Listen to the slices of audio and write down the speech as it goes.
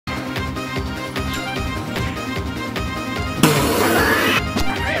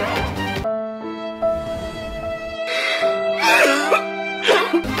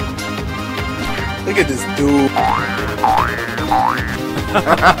Look at this dude. I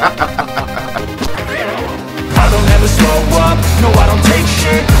don't ever slow up, no I don't take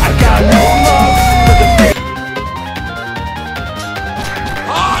shit. I got no love for the fake.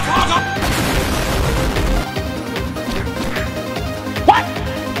 What?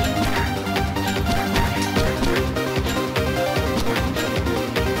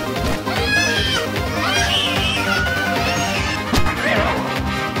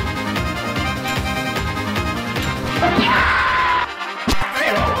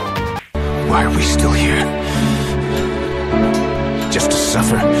 Why are we still here? Just to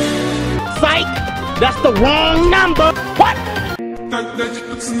suffer? Psych! That's the wrong number! What?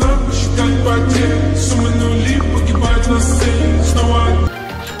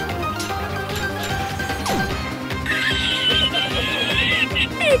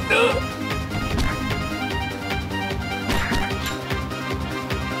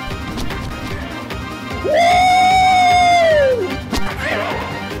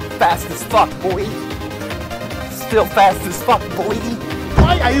 Fast as fuck, boy. Still fast as fuck, boy.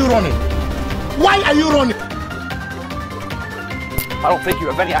 Why are you running? Why are you running? I don't think you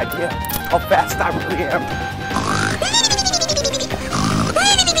have any idea how fast I really am.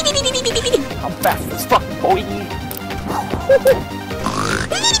 I'm fast as fuck, boy.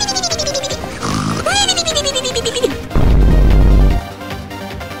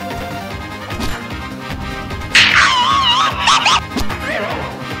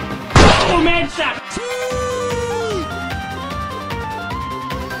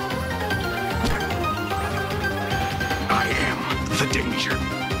 I am the danger.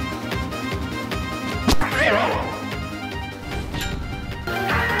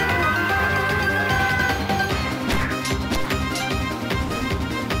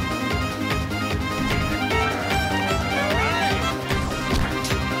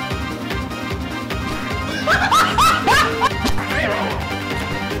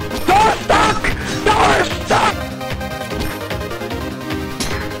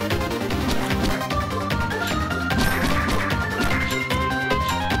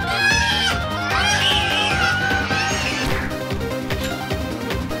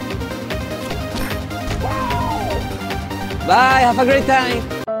 Bye, have a great time.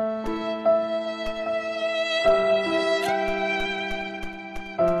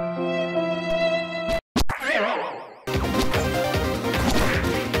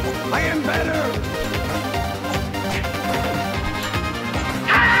 I am better.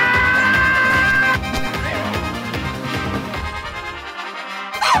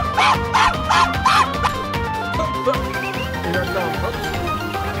 Here it comes.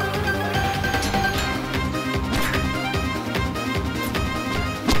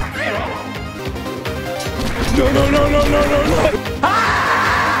 No, no, no, no, no, no, no.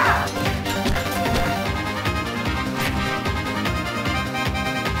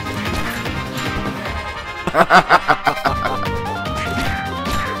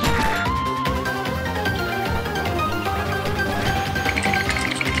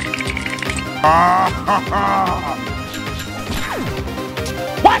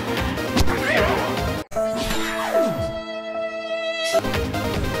 What?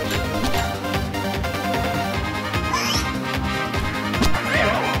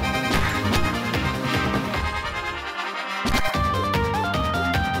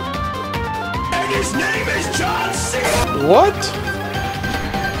 His name is John C. What?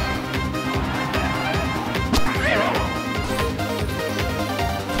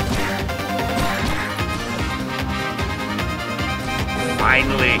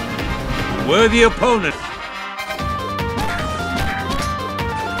 Finally, worthy opponent.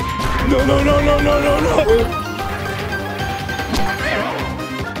 No, no, no, no, no, no, no.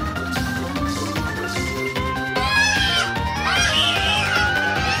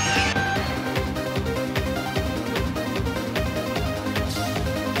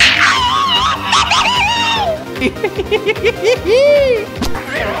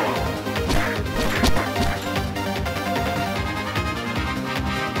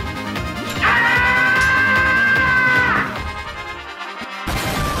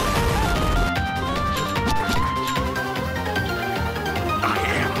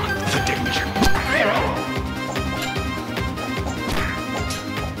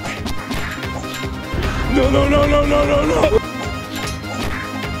 No, no, no, no, no, no, no.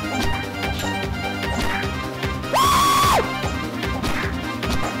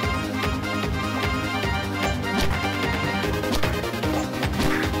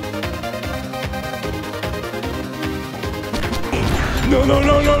 No, no,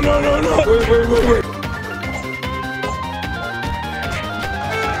 no, no, no, no, no. Wait, wait, wait, wait.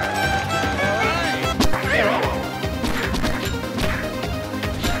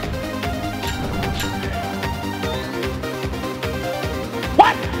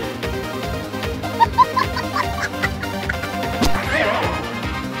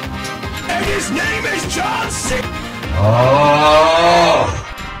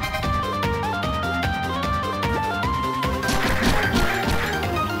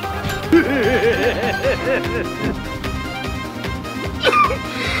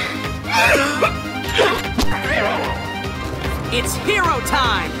 It's hero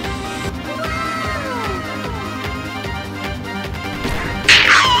time!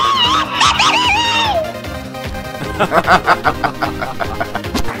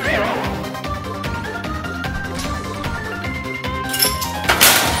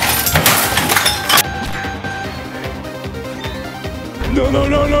 No, no,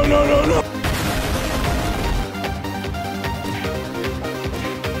 no, no, no, no, no!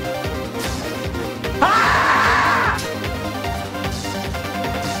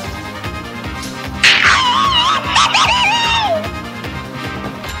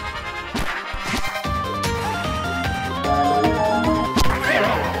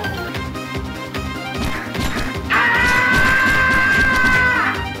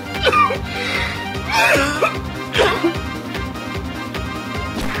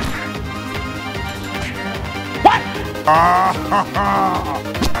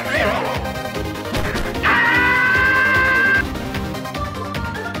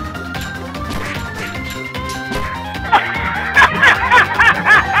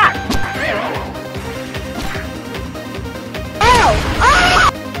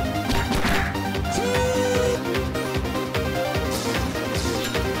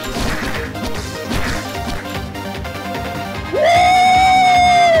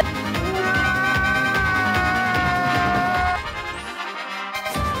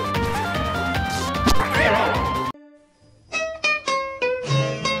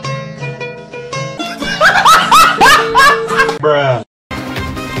 Bruh.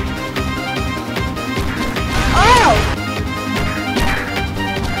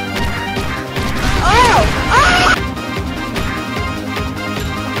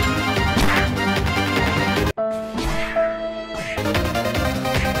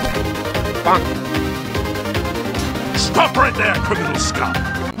 Stop right there, criminal scum!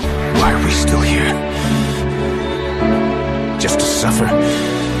 Why are we still here? Just to suffer?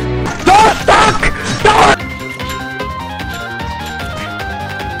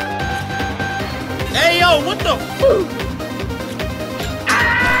 Hey yo, what the fuck?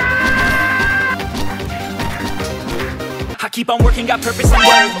 I keep on working, got purpose and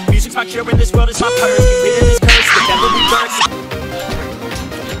work. Music's my cure and this world is my purse. Get rid of this curse, the devil reverse.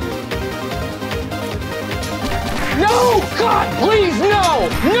 No! God, please, no!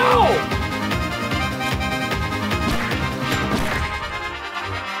 No!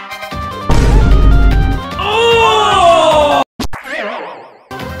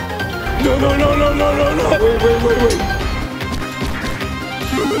 No, no, no, no, no, no, no! Wait, wait, wait, wait!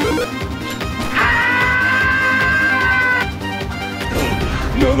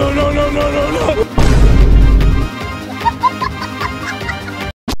 No, no, no, no, no, no, no!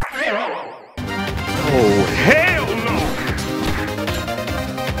 Oh, hell no!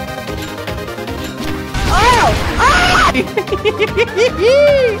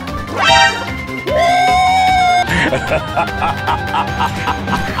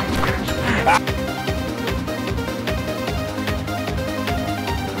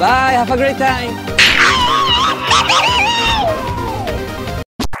 Bye, have a great time.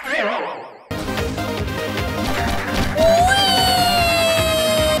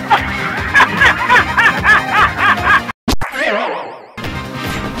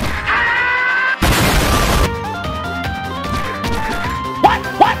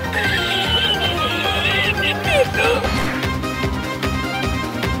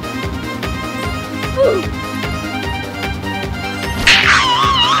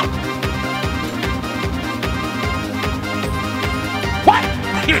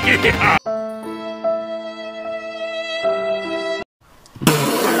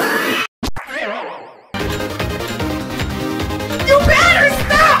 You better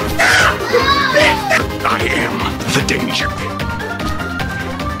stop! Stop! I am the danger.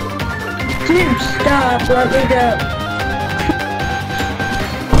 Dude, stop, let me go.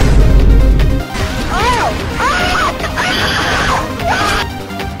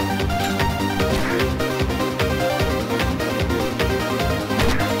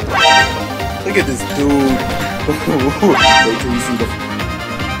 Look at this dude. Wait till you see the.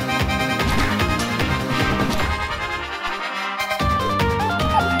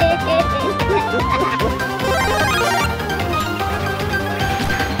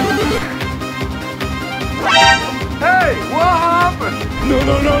 Hey, what happened? No,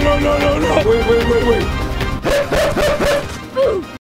 no, no, no, no, no, no! Wait, wait, wait, wait!